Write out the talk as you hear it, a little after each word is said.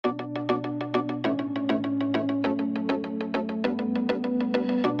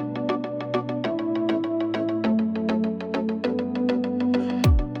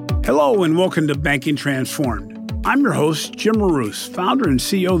Hello and welcome to Banking Transformed. I'm your host, Jim Marous, founder and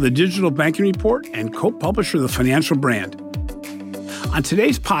CEO of the Digital Banking Report and co-publisher of the Financial Brand. On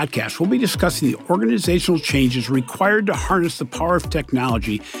today's podcast, we'll be discussing the organizational changes required to harness the power of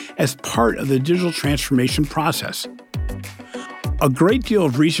technology as part of the digital transformation process. A great deal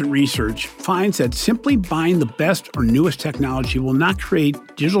of recent research finds that simply buying the best or newest technology will not create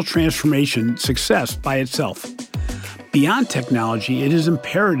digital transformation success by itself. Beyond technology, it is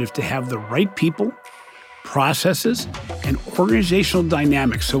imperative to have the right people, processes, and organizational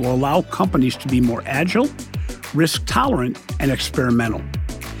dynamics that will allow companies to be more agile, risk-tolerant, and experimental.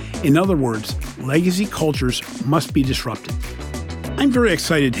 In other words, legacy cultures must be disrupted. I'm very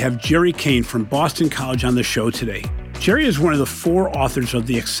excited to have Jerry Kane from Boston College on the show today. Jerry is one of the 4 authors of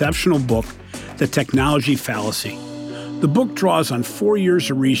the exceptional book, The Technology Fallacy. The book draws on 4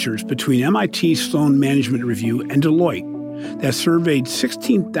 years of research between MIT Sloan Management Review and Deloitte that surveyed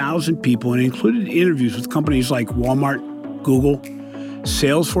 16,000 people and included interviews with companies like Walmart, Google,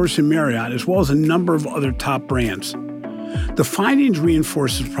 Salesforce, and Marriott, as well as a number of other top brands. The findings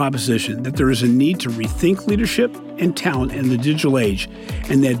reinforce the proposition that there is a need to rethink leadership and talent in the digital age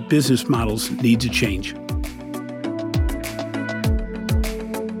and that business models need to change.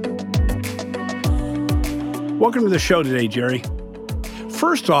 Welcome to the show today, Jerry.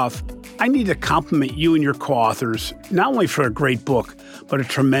 First off, I need to compliment you and your co-authors, not only for a great book, but a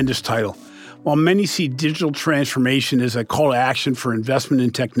tremendous title. While many see digital transformation as a call to action for investment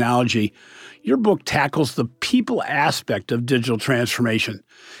in technology, your book tackles the people aspect of digital transformation.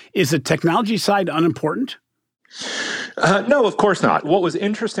 Is the technology side unimportant? No, of course not. What was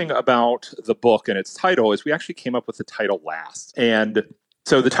interesting about the book and its title is we actually came up with the title last. And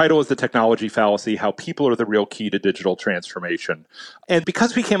so the title is The Technology Fallacy, How People Are the Real Key to Digital Transformation. And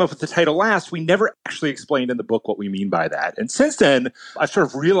because we came up with the title last, we never actually explained in the book what we mean by that. And since then, I've sort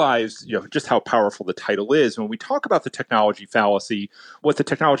of realized, just how powerful the title is. When we talk about the technology fallacy, what the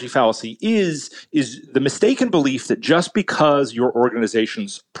technology fallacy is the mistaken belief that just because your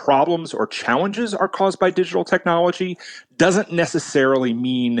organization's problems or challenges are caused by digital technology doesn't necessarily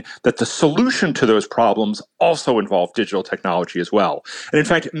mean that the solution to those problems also involve digital technology as well. And in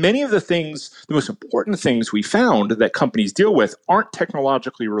fact, many of the most important things we found that companies deal with aren't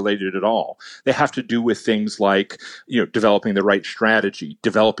technologically related at all. They have to do with things like, developing the right strategy,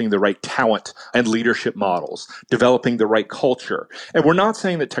 developing the right talent and leadership models, developing the right culture. And we're not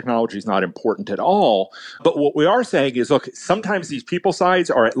saying that technology is not important at all, but what we are saying is, look, sometimes these people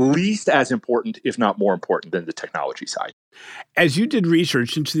sides are at least as important, if not more important, than the technology side. As you did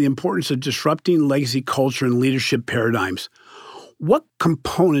research into the importance of disrupting legacy culture and leadership paradigms, what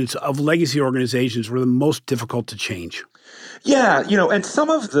components of legacy organizations were the most difficult to change? Yeah, and some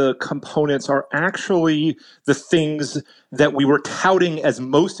of the components are actually the things that we were touting as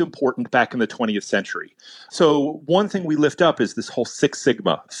most important back in the 20th century. So one thing we lift up is this whole Six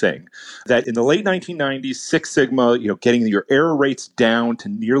Sigma thing, that in the late 1990s, Six Sigma, getting your error rates down to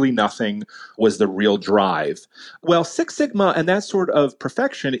nearly nothing was the real drive. Well, Six Sigma and that sort of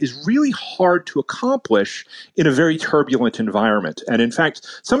perfection is really hard to accomplish in a very turbulent environment. And in fact,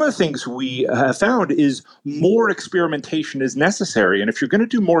 some of the things we have found is more experimentation is necessary. And if you're going to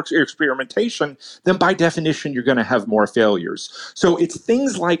do more experimentation, then by definition, you're going to have more failures. So it's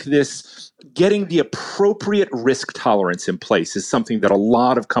things like this, getting the appropriate risk tolerance in place is something that a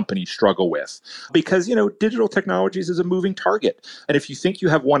lot of companies struggle with because, digital technologies is a moving target. And if you think you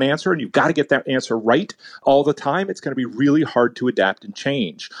have one answer and you've got to get that answer right all the time, it's going to be really hard to adapt and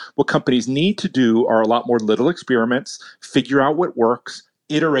change. What companies need to do are a lot more little experiments, figure out what works,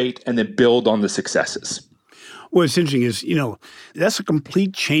 iterate, and then build on the successes. What's interesting is, that's a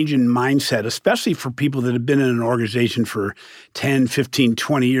complete change in mindset, especially for people that have been in an organization for 10, 15,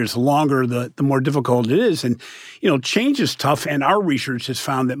 20 years. The longer, the more difficult it is. And, change is tough. And our research has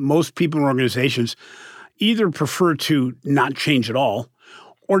found that most people in organizations either prefer to not change at all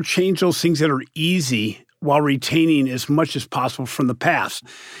or change those things that are easy while retaining as much as possible from the past.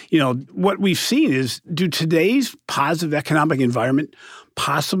 What we've seen is, do today's positive economic environment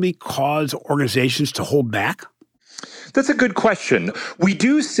possibly cause organizations to hold back? That's a good question. We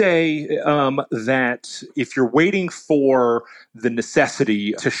do say that if you're waiting for the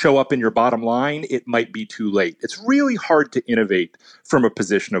necessity to show up in your bottom line, it might be too late. It's really hard to innovate from a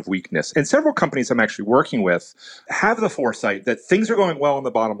position of weakness. And several companies I'm actually working with have the foresight that things are going well on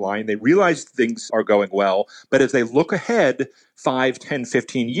the bottom line. They realize things are going well, but as they look ahead 5, 10,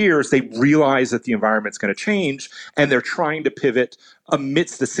 15 years, they realize that the environment's going to change and they're trying to pivot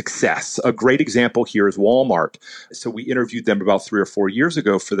amidst the success. A great example here is Walmart. So we interviewed them about 3 or 4 years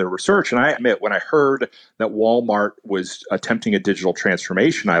ago for their research. And I admit, when I heard that Walmart was attempting a digital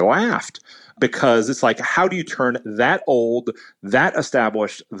transformation, I laughed. Because it's like, how do you turn that old, that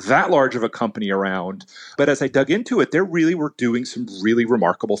established, that large of a company around? But as I dug into it, they really were doing some really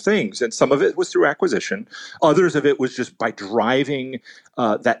remarkable things. And some of it was through acquisition. Others of it was just by driving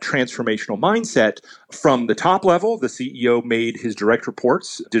that transformational mindset from the top level. The CEO made his direct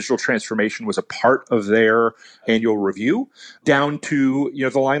reports. Digital transformation was a part of their annual review, down to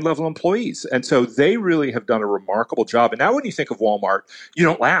the line level employees. And so they really have done a remarkable job. And now when you think of Walmart, you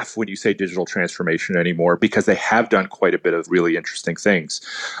don't laugh when you say digital transformation anymore, because they have done quite a bit of really interesting things.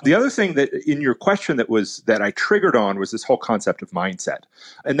 The other thing that in your question that I triggered on was this whole concept of mindset.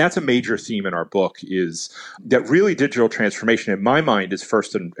 And that's a major theme in our book, is that really digital transformation, in my mind, is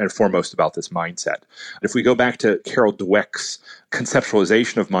first and foremost about this mindset. If we go back to Gerald Dweck's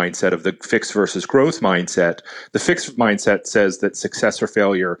conceptualization of mindset, of the fixed versus growth mindset, the fixed mindset says that success or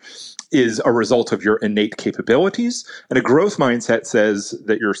failure is a result of your innate capabilities, and a growth mindset says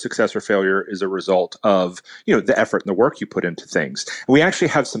that your success or failure is a result of the effort and the work you put into things. We actually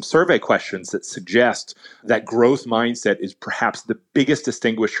have some survey questions that suggest that growth mindset is perhaps the biggest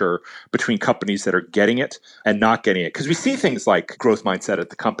distinguisher between companies that are getting it and not getting it. Because we see things like growth mindset at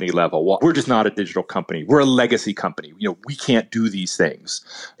the company level. Well, we're just not a digital company. We're a legacy company. We can't do these things.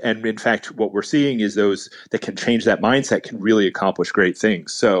 And in fact, what we're seeing is those that can change that mindset can really accomplish great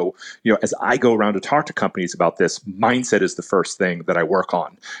things. So, as I go around to talk to companies about this, mindset is the first thing that I work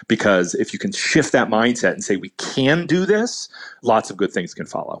on. Because if you can shift that mindset and say, we can do this, lots of good things can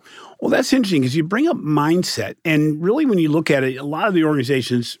follow. Well, that's interesting, because you bring up mindset. And really, when you look at it, a lot of the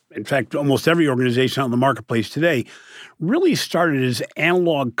organizations, in fact, almost every organization out in the marketplace today, really started as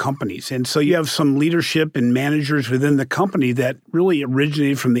analog companies. And so you have some leadership and managers within the company that really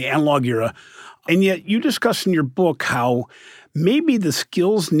originated from the analog era. And yet you discuss in your book how maybe the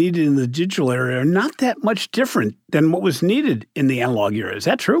skills needed in the digital era are not that much different than what was needed in the analog era. Is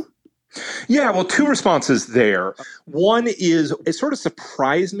that true? Yeah, well, two responses there. One is, it sort of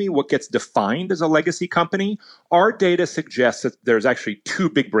surprised me what gets defined as a legacy company. Our data suggests that there's actually two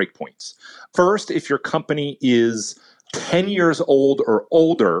big breakpoints. First, if your company is 10 years old or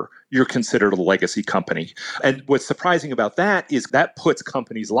older, you're considered a legacy company. And what's surprising about that is that puts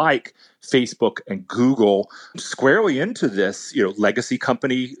companies like Facebook and Google squarely into this, legacy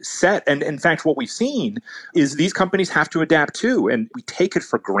company set. And in fact, what we've seen is these companies have to adapt too. And we take it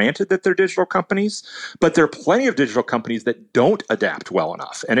for granted that they're digital companies, but there are plenty of digital companies that don't adapt well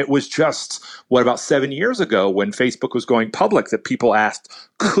enough. And it was just, about 7 years ago when Facebook was going public that people asked,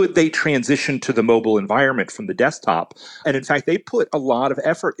 could they transition to the mobile environment from the desktop? And in fact, they put a lot of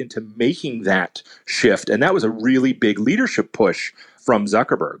effort into making that shift. And that was a really big leadership push from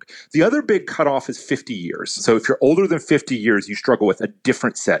Zuckerberg. The other big cutoff is 50 years. So if you're older than 50 years, you struggle with a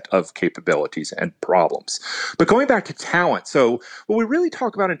different set of capabilities and problems. But going back to talent, so what we really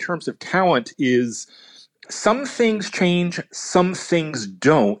talk about in terms of talent is some things change, some things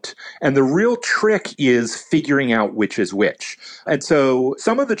don't. And the real trick is figuring out which is which. And so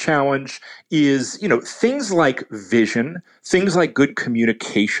some of the challenge is, things like vision, things like good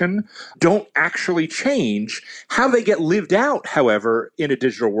communication don't actually change. How they get lived out, however, in a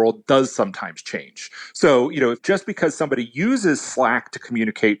digital world does sometimes change. So, just because somebody uses Slack to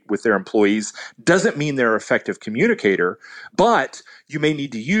communicate with their employees doesn't mean they're an effective communicator, but you may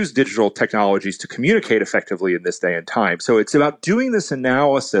need to use digital technologies to communicate effectively in this day and time. So it's about doing this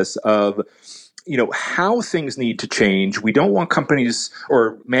analysis of how things need to change. We don't want companies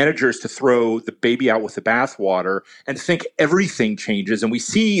or managers to throw the baby out with the bathwater and think everything changes. And we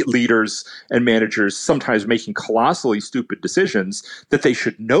see leaders and managers sometimes making colossally stupid decisions that they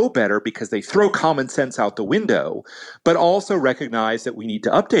should know better because they throw common sense out the window, but also recognize that we need to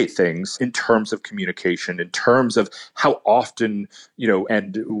update things in terms of communication, in terms of how often,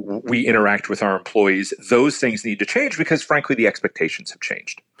 and we interact with our employees. Those things need to change because, frankly, the expectations have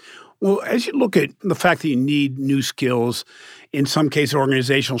changed. Well, as you look at the fact that you need new skills, in some cases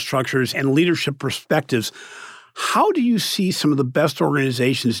organizational structures and leadership perspectives, how do you see some of the best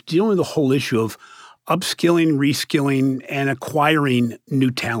organizations dealing with the whole issue of upskilling, reskilling, and acquiring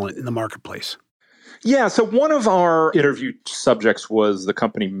new talent in the marketplace? Yeah, so one of our interview subjects was the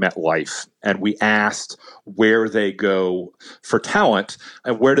company MetLife, and we asked where they go for talent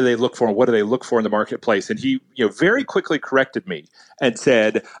and where do they look for and what do they look for in the marketplace. And he very quickly corrected me and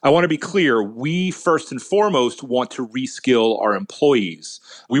said, I want to be clear, we first and foremost want to reskill our employees.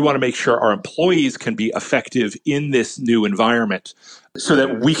 We want to make sure our employees can be effective in this new environment. so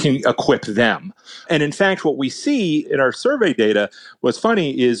that we can equip them. And in fact, what we see in our survey data, what's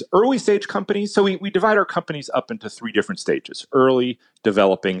funny is early stage companies. So we divide our companies up into three different stages: early,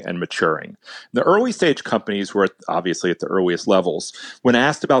 developing, and maturing. The early stage companies were obviously at the earliest levels. When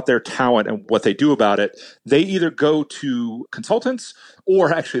asked about their talent and what they do about it, they either go to consultants,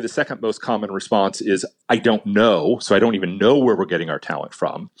 or actually the second most common response is, I don't know. So I don't even know where we're getting our talent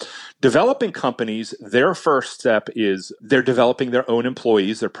from. Developing companies, their first step is they're developing their own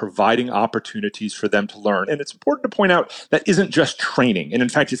employees. They're providing opportunities for them to learn. And it's important to point out that isn't just training. And in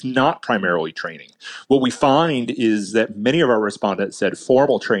fact, it's not primarily training. What we find is that many of our respondents said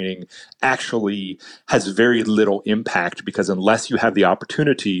formal training actually has very little impact, because unless you have the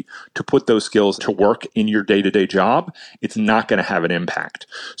opportunity to put those skills to work in your day-to-day job, it's not going to have an impact.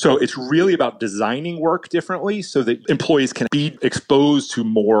 So it's really about designing work differently so that employees can be exposed to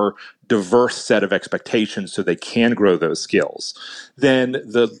more diverse set of expectations so they can grow those skills. Then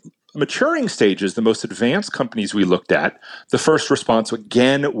the maturing stages, the most advanced companies we looked at, the first response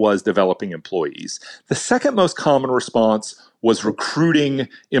again was developing employees. The second most common response was recruiting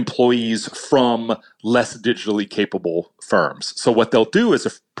employees from less digitally capable firms. So what they'll do is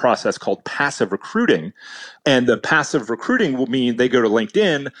a process called passive recruiting. And the passive recruiting will mean they go to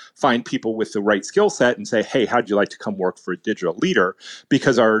LinkedIn, find people with the right skill set and say, hey, how'd you like to come work for a digital leader?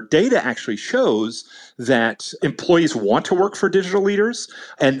 Because our data actually shows that employees want to work for digital leaders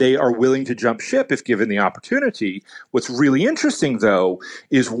and they are willing to jump ship if given the opportunity. What's really interesting, though,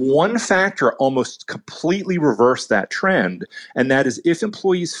 is one factor almost completely reversed that trend. And that is if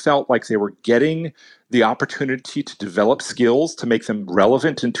employees felt like they were getting the opportunity to develop skills to make them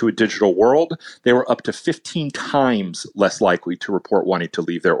relevant into a digital world, they were up to 15 times less likely to report wanting to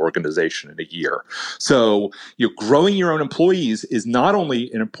leave their organization in a year. So growing your own employees is not only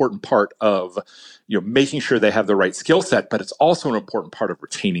an important part of making sure they have the right skill set, but it's also an important part of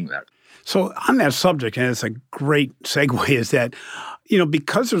retaining that. So on that subject, and it's a great segue, is that,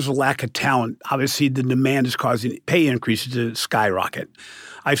 because there's a lack of talent, obviously the demand is causing pay increases to skyrocket.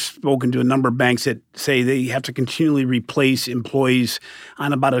 I've spoken to a number of banks that say they have to continually replace employees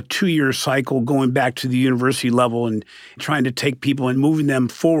on about a 2-year cycle, going back to the university level and trying to take people and moving them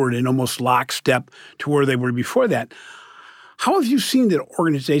forward in almost lockstep to where they were before that. How have you seen that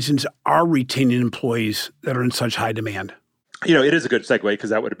organizations are retaining employees that are in such high demand? It is a good segue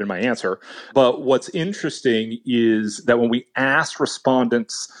because that would have been my answer. But what's interesting is that when we ask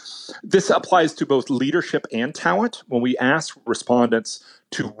respondents, this applies to both leadership and talent. When we ask respondents,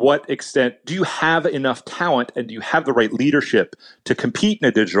 to what extent do you have enough talent and do you have the right leadership to compete in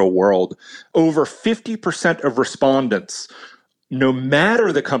a digital world? Over 50% of respondents, no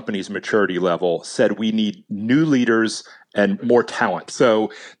matter the company's maturity level, said we need new leaders and more talent. So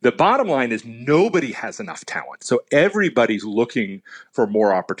the bottom line is nobody has enough talent. So everybody's looking for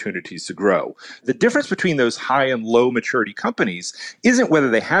more opportunities to grow. The difference between those high and low maturity companies isn't whether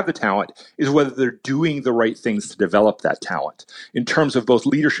they have the talent, is whether they're doing the right things to develop that talent. In terms of both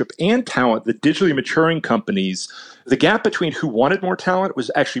leadership and talent, the digitally maturing companies, the gap between who wanted more talent was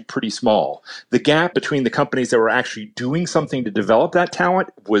actually pretty small. The gap between the companies that were actually doing something to develop that talent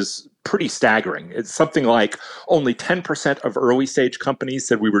was pretty staggering. It's something like only 10% of early stage companies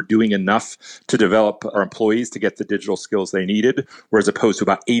said we were doing enough to develop our employees to get the digital skills they needed, whereas opposed to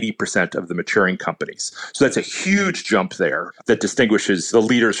about 80% of the maturing companies. So that's a huge jump there that distinguishes the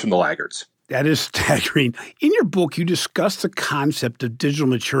leaders from the laggards. That is staggering. In your book, you discuss the concept of digital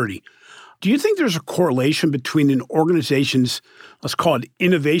maturity. Do you think there's a correlation between an organization's, let's call it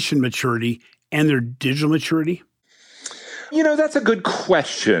innovation maturity, and their digital maturity? That's a good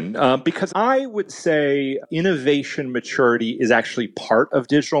question because I would say innovation maturity is actually part of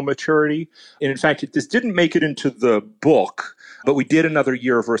digital maturity. And in fact, this didn't make it into the book, but we did another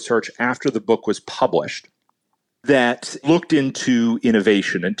year of research after the book was published that looked into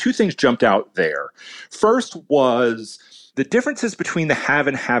innovation. And two things jumped out there. First was the differences between the have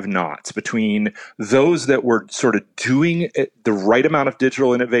and have-nots, between those that were sort of doing the right amount of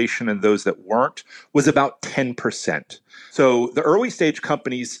digital innovation and those that weren't, was about 10%. So the early stage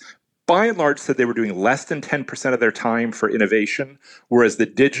companies, by and large, said they were doing less than 10% of their time for innovation, whereas the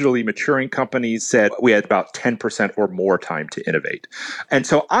digitally maturing companies said we had about 10% or more time to innovate. And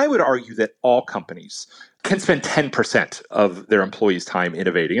so I would argue that all companies can spend 10% of their employees' time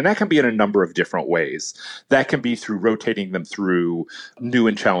innovating. And that can be in a number of different ways. That can be through rotating them through new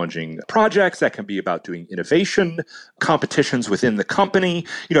and challenging projects. That can be about doing innovation competitions within the company.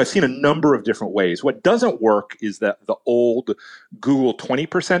 I've seen a number of different ways. What doesn't work is that the old Google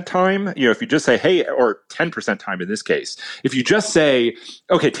 20% time, if you just say, hey, or 10% time in this case, if you just say,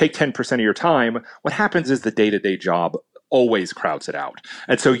 okay, take 10% of your time, what happens is the day-to-day job always crowds it out.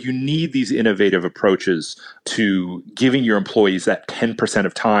 And so you need these innovative approaches to giving your employees that 10%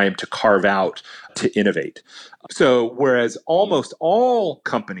 of time to carve out to innovate. So whereas almost all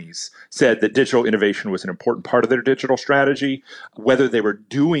companies said that digital innovation was an important part of their digital strategy, whether they were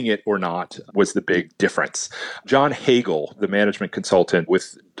doing it or not was the big difference. John Hagel, the management consultant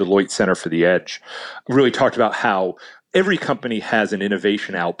with Deloitte Center for the Edge, really talked about how every company has an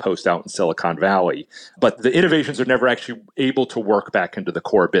innovation outpost out in Silicon Valley, but the innovations are never actually able to work back into the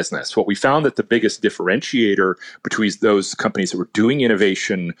core business. What we found that the biggest differentiator between those companies that were doing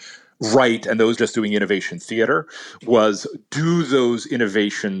innovation right and those just doing innovation theater was, do those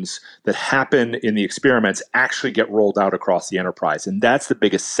innovations that happen in the experiments actually get rolled out across the enterprise? And that's the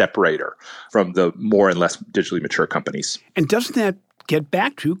biggest separator from the more and less digitally mature companies. And doesn't that get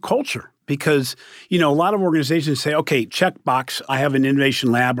back to culture? Because, a lot of organizations say, okay, checkbox, I have an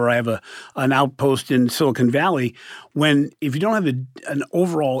innovation lab or I have an outpost in Silicon Valley. When if you don't have an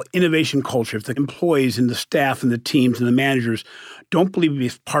overall innovation culture, if the employees and the staff and the teams and the managers don't believe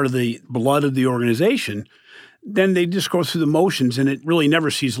it's part of the blood of the organization, then they just go through the motions and it really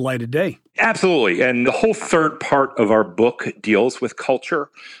never sees the light of day. Absolutely. And the whole third part of our book deals with culture.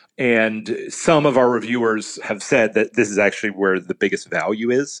 And some of our reviewers have said that this is actually where the biggest value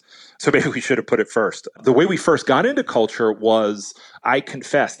is. So maybe we should have put it first. The way we first got into culture was, I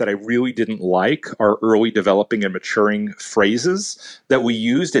confess that I really didn't like our early developing and maturing phrases that we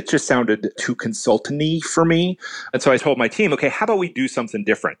used. It just sounded too consultant-y for me. And so I told my team, okay, how about we do something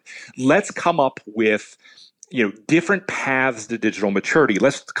different? Let's come up with different paths to digital maturity.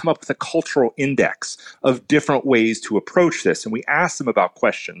 Let's come up with a cultural index of different ways to approach this. And we asked them about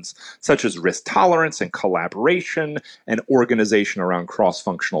questions such as risk tolerance and collaboration and organization around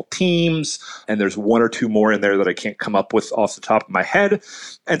cross-functional teams. And there's one or two more in there that I can't come up with off the top of my head.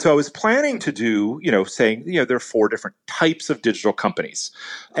 And so I was planning to do, saying, there are 4 different types of digital companies.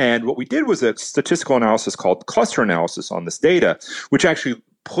 And what we did was a statistical analysis called cluster analysis on this data, which actually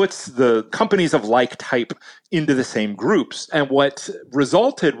puts the companies of like type into the same groups. And what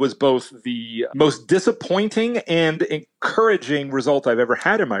resulted was both the most disappointing and encouraging result I've ever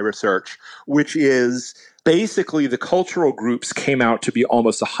had in my research, which is basically the cultural groups came out to be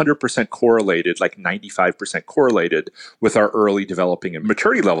almost 100% correlated, like 95% correlated with our early developing and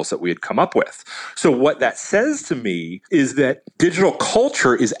maturity levels that we had come up with. So what that says to me is that digital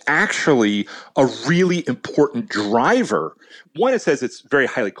culture is actually a really important driver. One, it says it's very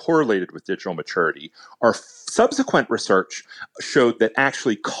highly correlated with digital maturity. Our subsequent research showed that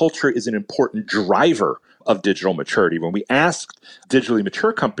actually culture is an important driver of digital maturity. When we asked digitally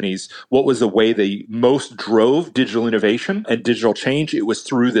mature companies what was the way they most drove digital innovation and digital change, it was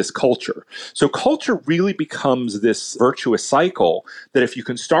through this culture. So culture really becomes this virtuous cycle that if you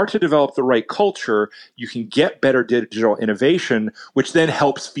can start to develop the right culture, you can get better digital innovation, which then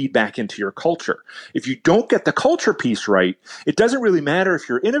helps feed back into your culture. If you don't get the culture piece right, it doesn't really matter if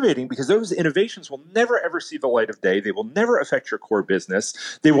you're innovating, because those innovations will never ever see the light of day. They will never affect your core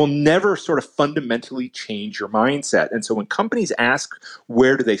business. They will never sort of fundamentally change your mindset. And so when companies ask,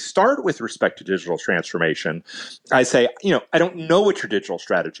 where do they start with respect to digital transformation? I say, I don't know what your digital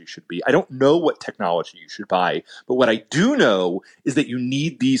strategy should be. I don't know what technology you should buy. But what I do know is that you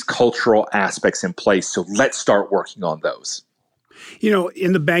need these cultural aspects in place. So let's start working on those.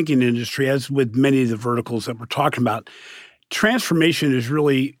 In the banking industry, as with many of the verticals that we're talking about, transformation has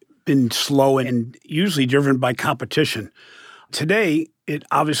really been slow and usually driven by competition. Today, it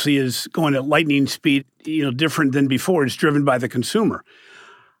obviously is going at lightning speed, different than before. It's driven by the consumer.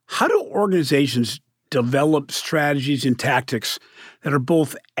 How do organizations develop strategies and tactics that are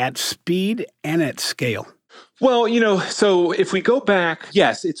both at speed and at scale? Well, so if we go back,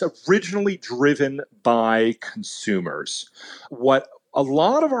 yes, it's originally driven by consumers. What a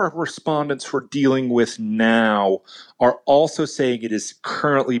lot of our respondents we're dealing with now are also saying it is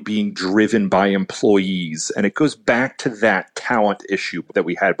currently being driven by employees. And it goes back to that talent issue that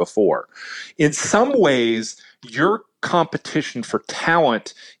we had before. In some ways, your competition for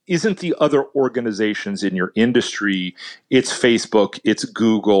talent isn't the other organizations in your industry. It's Facebook, it's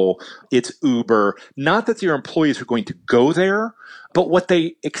Google, it's Uber. Not that your employees are going to go there, but what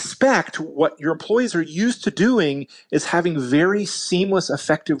they expect, what your employees are used to doing, is having very seamless,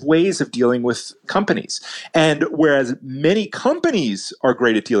 effective ways of dealing with companies. And whereas many companies are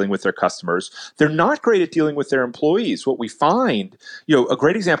great at dealing with their customers, they're not great at dealing with their employees. What we find, a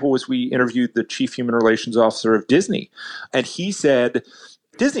great example was we interviewed the Chief Human Relations Officer of Disney, and he said,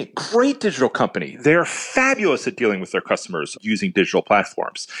 Disney, great digital company. They're fabulous at dealing with their customers using digital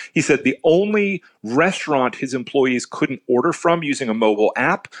platforms. He said the only restaurant his employees couldn't order from using a mobile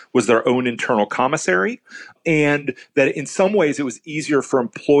app was their own internal commissary, and that in some ways it was easier for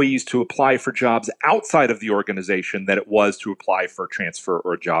employees to apply for jobs outside of the organization than it was to apply for a transfer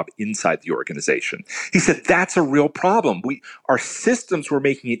or a job inside the organization. He said that's a real problem. Our systems were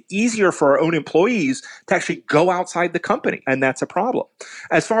making it easier for our own employees to actually go outside the company, and that's a problem.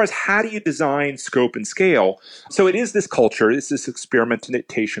 As far as how do you design, scope, and scale, so it is this culture, it's this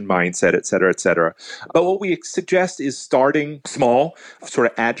experimentation mindset, et cetera, et cetera. But what we suggest is starting small, sort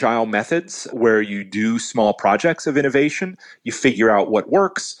of agile methods where you do small projects of innovation, you figure out what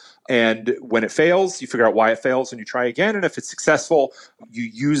works, and when it fails, you figure out why it fails and you try again. And if it's successful, you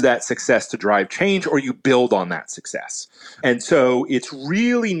use that success to drive change or you build on that success. And so it's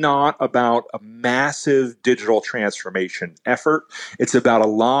really not about a massive digital transformation effort. It's about a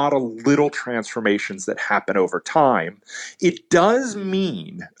lot of little transformations that happen over time. It does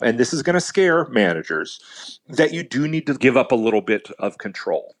mean, and this is going to scare managers, that you do need to give up a little bit of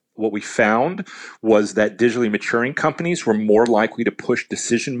control. What we found was that digitally maturing companies were more likely to push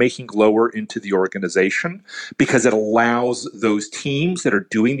decision-making lower into the organization because it allows those teams that are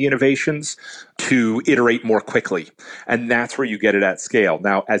doing the innovations to iterate more quickly. And that's where you get it at scale.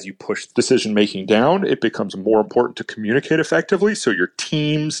 Now, as you push decision-making down, it becomes more important to communicate effectively so your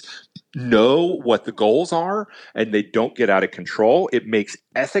teams know what the goals are and they don't get out of control. It makes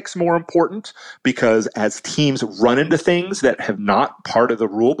ethics more important because as teams run into things that have not part of the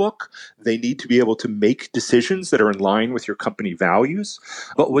rule book, they need to be able to make decisions that are in line with your company values.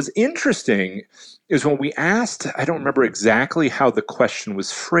 But what was interesting is when we asked, I don't remember exactly how the question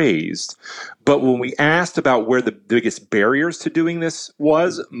was phrased, but when we asked about where the biggest barriers to doing this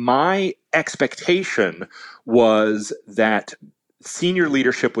was, my expectation was that senior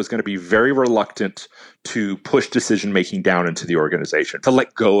leadership was going to be very reluctant to push decision-making down into the organization, to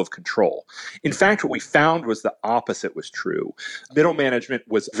let go of control. In fact, what we found was the opposite was true. Middle management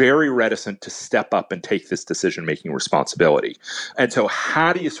was very reticent to step up and take this decision-making responsibility. And so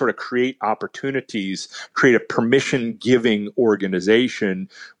how do you sort of create opportunities, create a permission-giving organization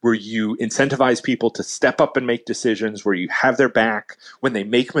where you incentivize people to step up and make decisions, where you have their back when they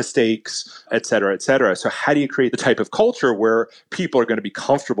make mistakes, et cetera, et cetera. So how do you create the type of culture where people are going to be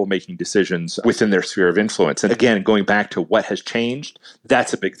comfortable making decisions within their sphere of influence? And again, going back to what has changed,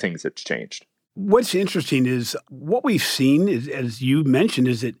 that's a big thing that's changed. What's interesting is what we've seen, is, as you mentioned,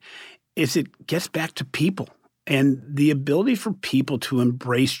 is it gets back to people and the ability for people to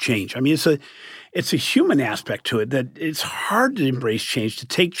embrace change. I mean, it's a human aspect to it that it's hard to embrace change, to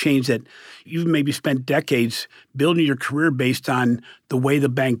take change that you've maybe spent decades building your career based on the way the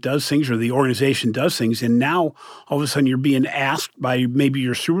bank does things or the organization does things. And now all of a sudden you're being asked by maybe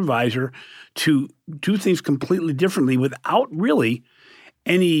your supervisor to do things completely differently without really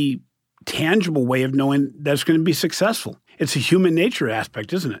any tangible way of knowing that's going to be successful. It's a human nature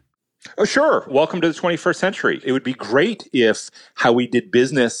aspect, isn't it? Oh, sure. Welcome to the 21st century. It would be great if how we did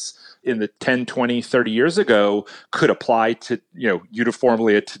business in the 10, 20, 30 years ago could apply to,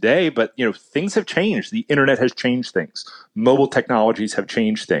 uniformly today. But, things have changed. The internet has changed things. Mobile technologies have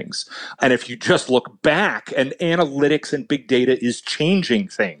changed things. And if you just look back, and analytics and big data is changing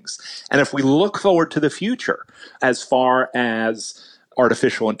things. And if we look forward to the future, as far as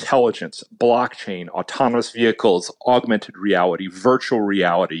artificial intelligence, blockchain, autonomous vehicles, augmented reality, virtual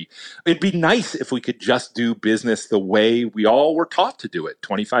reality. It'd be nice if we could just do business the way we all were taught to do it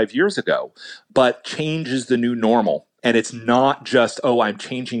 25 years ago. But change is the new normal. And it's not just, I'm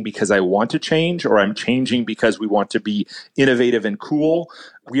changing because I want to change, or I'm changing because we want to be innovative and cool.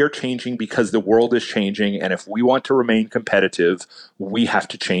 We are changing because the world is changing. And if we want to remain competitive, we have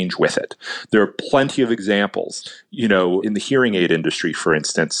to change with it. There are plenty of examples, in the hearing aid industry, for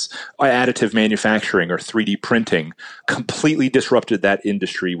instance, additive manufacturing or 3D printing completely disrupted that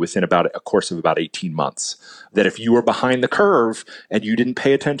industry within about a course of about 18 months. That if you were behind the curve and you didn't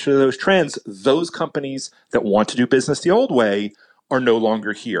pay attention to those trends, those companies that want to do business the old way are no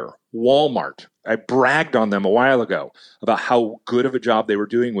longer here. Walmart, I bragged on them a while ago about how good of a job they were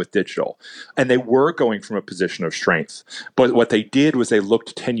doing with digital. And they were going from a position of strength. But what they did was they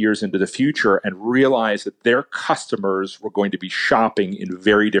looked 10 years into the future and realized that their customers were going to be shopping in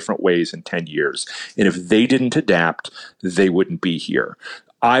very different ways in 10 years. And if they didn't adapt, they wouldn't be here.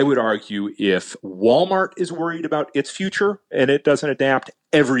 I would argue if Walmart is worried about its future and it doesn't adapt,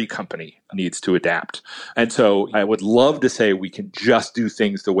 every company needs to adapt. And so I would love to say we can just do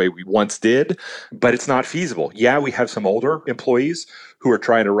things the way we once did, but it's not feasible. Yeah, we have some older employees who are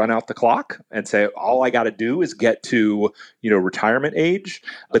trying to run out the clock and say, all I got to do is get to, retirement age,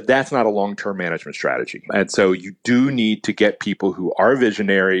 but that's not a long-term management strategy. And so you do need to get people who are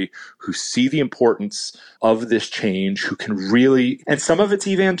visionary, who see the importance of this change, who can really, and some of it's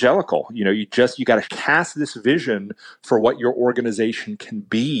evangelical. You got to cast this vision for what your organization can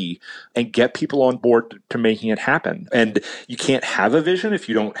be and get people on board to making it happen. And you can't have a vision if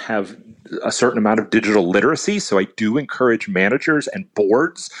you don't have a certain amount of digital literacy. So I do encourage managers and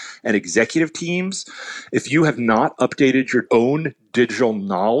boards and executive teams, if you have not updated your own digital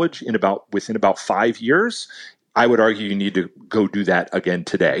knowledge within about 5 years, I would argue you need to go do that again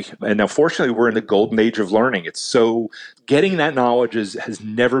today. And now, fortunately, we're in the golden age of learning. It's so getting that knowledge has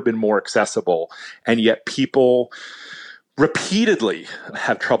never been more accessible. And yet people repeatedly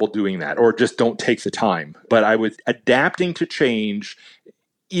have trouble doing that or just don't take the time. But adapting to change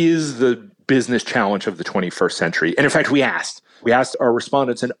is the business challenge of the 21st century. And in fact, we asked our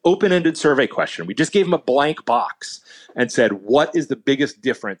respondents an open-ended survey question. We just gave them a blank box and said, what is the biggest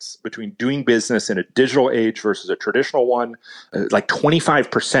difference between doing business in a digital age versus a traditional one? Like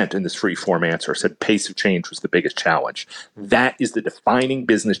 25% in this free-form answer said pace of change was the biggest challenge. That is the defining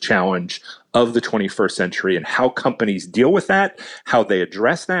business challenge of the 21st century, and how companies deal with that, how they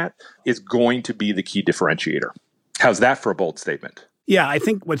address that, is going to be the key differentiator. How's that for a bold statement? Yeah, I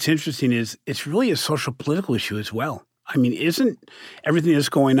think what's interesting is it's really a social political issue as well. I mean, isn't everything that's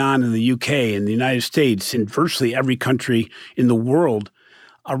going on in the UK and the United States and virtually every country in the world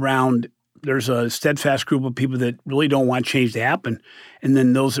around, there's a steadfast group of people that really don't want change to happen, and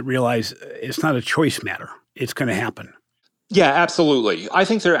then those that realize it's not a choice matter. It's going to happen. Yeah, absolutely. I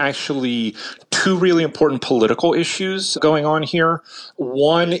think there are actually two really important political issues going on here.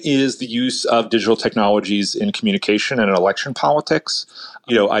 One is the use of digital technologies in communication and in election politics.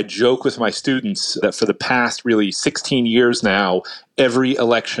 I joke with my students that for the past really 16 years now, every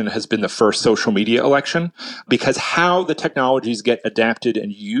election has been the first social media election, because how the technologies get adapted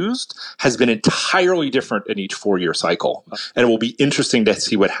and used has been entirely different in each 4-year cycle. And it will be interesting to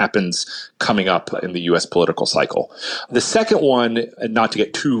see what happens coming up in the U.S. political cycle. The second one, and not to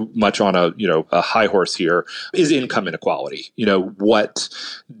get too much on a high horse here, is income inequality. What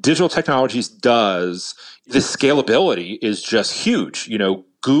digital technologies does, the scalability is just huge.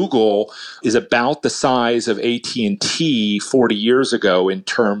 Google is about the size of AT&T 40 years ago in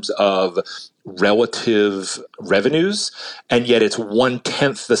terms of relative revenues, and yet it's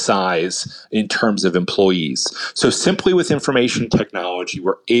 1/10 the size in terms of employees. So simply with information technology,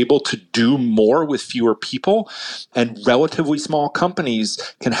 we're able to do more with fewer people, and relatively small companies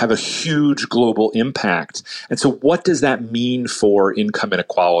can have a huge global impact. And so what does that mean for income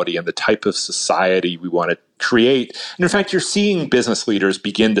inequality and the type of society we want to create? And in fact, you're seeing business leaders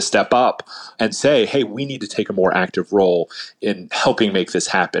begin to step up and say, hey, we need to take a more active role in helping make this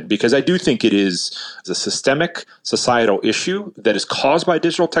happen. Because I do think it is a systemic societal issue that is caused by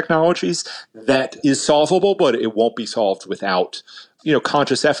digital technologies that is solvable, but it won't be solved without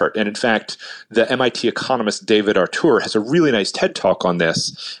conscious effort. And in fact, the MIT economist David Artur has a really nice TED Talk on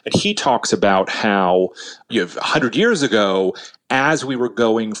this. And he talks about how 100 years ago, as we were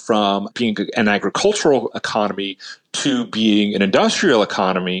going from being an agricultural economy to being an industrial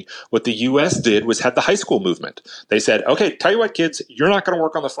economy, what the U.S. did was had the high school movement. They said, okay, tell you what, kids, you're not going to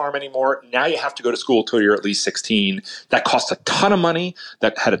work on the farm anymore. Now you have to go to school till you're at least 16. That cost a ton of money.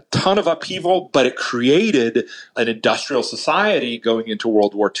 That had a ton of upheaval, but it created an industrial society going into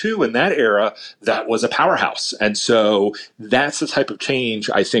World War II. In that era, that was a powerhouse. And so that's the type of change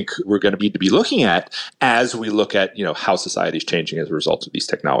I think we're going to need to be looking at as we look at, how society is changing as a result of these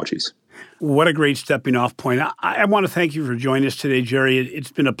technologies. What a great stepping off point. I want to thank you for joining us today, Jerry.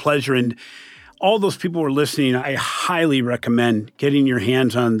 It's been a pleasure. And all those people who are listening, I highly recommend getting your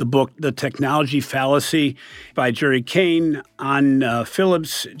hands on the book, The Technology Fallacy by Jerry Kane, Ann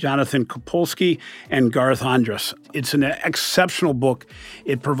Phillips, Jonathan Kopolsky, and Garth Andrus. It's an exceptional book.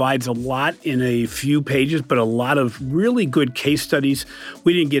 It provides a lot in a few pages, but a lot of really good case studies.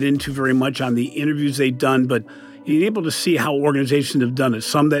 We didn't get into very much on the interviews they've done, but you're able to see how organizations have done it.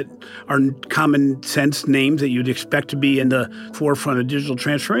 Some that are common sense names that you'd expect to be in the forefront of digital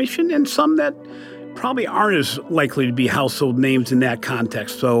transformation, and some that probably aren't as likely to be household names in that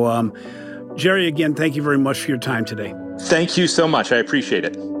context. So, Jerry, again, thank you very much for your time today. Thank you so much. I appreciate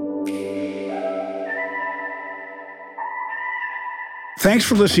it. Thanks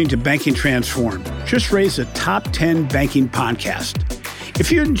for listening to Banking Transformed. Just raised a top 10 banking podcast.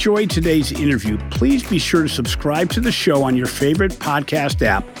 If you enjoyed today's interview, please be sure to subscribe to the show on your favorite podcast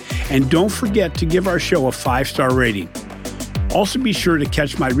app, and don't forget to give our show a 5-star rating. Also be sure to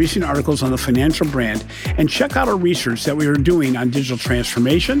catch my recent articles on the financial brand and check out our research that we are doing on digital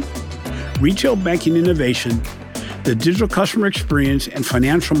transformation, retail banking innovation, the digital customer experience, and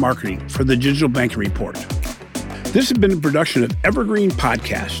financial marketing for the Digital Banking Report. This has been a production of Evergreen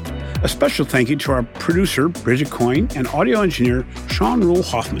Podcast. A special thank you to our producer, Bridget Coyne, and audio engineer, Sean Rule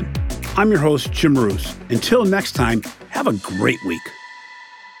Hoffman. I'm your host, Jim Roos. Until next time, have a great week.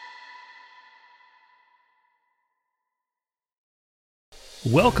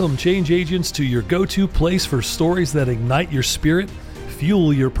 Welcome, change agents, to your go-to place for stories that ignite your spirit,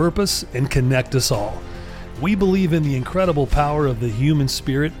 fuel your purpose, and connect us all. We believe in the incredible power of the human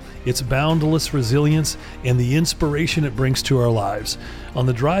spirit, its boundless resilience, and the inspiration it brings to our lives. On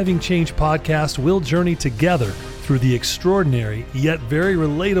the Driving Change podcast, we'll journey together through the extraordinary yet very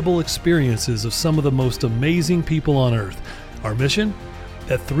relatable experiences of some of the most amazing people on earth. Our mission?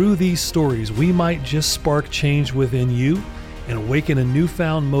 That through these stories, we might just spark change within you and awaken a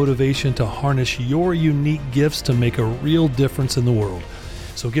newfound motivation to harness your unique gifts to make a real difference in the world.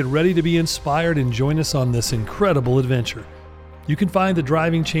 So get ready to be inspired and join us on this incredible adventure. You can find the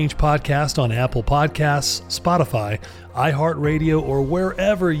Driving Change podcast on Apple Podcasts, Spotify, iHeartRadio, or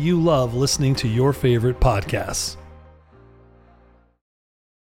wherever you love listening to your favorite podcasts.